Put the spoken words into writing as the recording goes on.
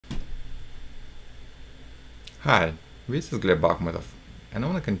Hi, this is Gleb Akhmedov, and I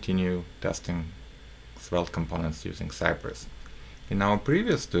want to continue testing Svelte components using Cypress. In our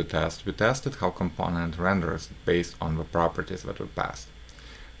previous two tests, we tested how component renders based on the properties that we passed.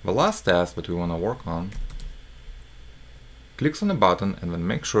 The last test that we want to work on clicks on a button and then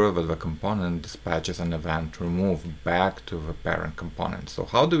make sure that the component dispatches an event to remove back to the parent component. So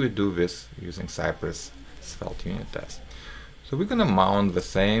how do we do this using Cypress Svelte unit test? So we're going to mount the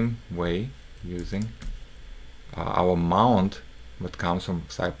same way using our mount that comes from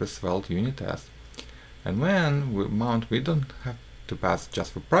Cypress Svelte unit test. And when we mount, we don't have to pass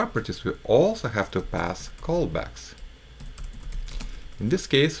just the properties, we also have to pass callbacks. In this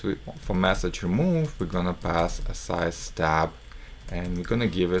case, for message remove, we're gonna pass a size stub, and we're gonna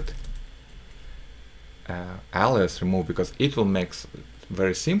give it alias remove because it will make it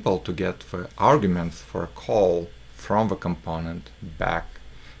very simple to get the arguments for a call from the component back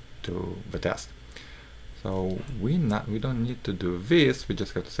to the test. So we don't need to do this. We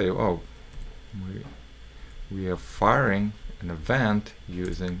just have to say, oh, we are firing an event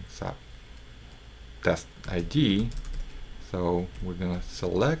using sub test ID. So we're gonna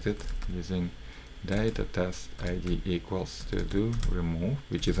select it using data test ID equals to do remove,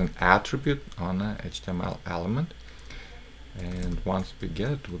 which is an attribute on a HTML element. And once we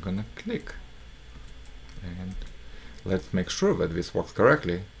get it, we're gonna click. And let's make sure that this works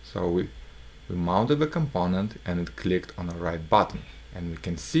correctly. So we mounted the component and it clicked on the right button, and we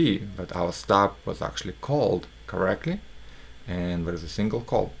can see that our stub was actually called correctly and there's a single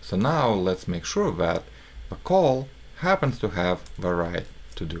call. So now let's make sure that the call happens to have the right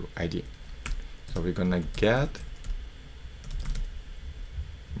to do ID. So we're gonna get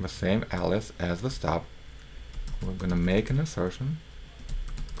the same alias as the stub. We're gonna make an assertion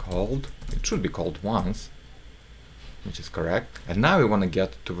called, it should be called once, which is correct. And now we want to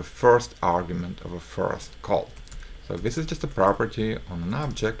get to the first argument of a first call. So this is just a property on an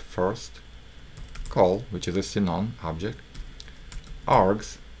object, first call, which is a synon object,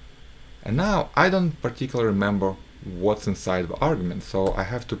 args. And now I don't particularly remember what's inside the argument, so I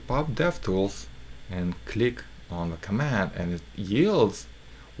have to pop DevTools and click on the command, and it yields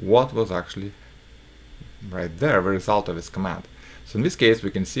what was actually right there, the result of this command. So in this case,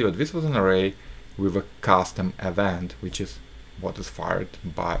 we can see that this was an array with a custom event, which is what is fired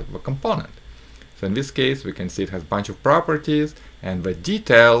by the component. So in this case, we can see it has a bunch of properties, and the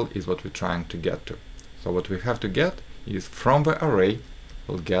detail is what we're trying to get to. So what we have to get is from the array,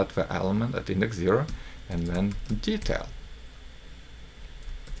 we'll get the element at index 0, and then detail.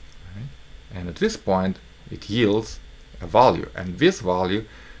 Right? And at this point, it yields a value, and this value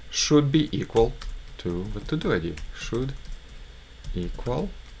should be equal to the to-do ID. Should equal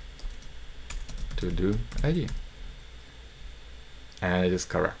to-do ID. And it is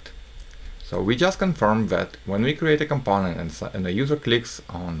correct. So we just confirmed that when we create a component and the user clicks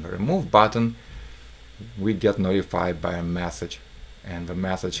on the remove button, we get notified by a message, and the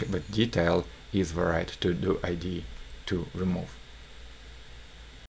message with detail is the right to-do ID to remove.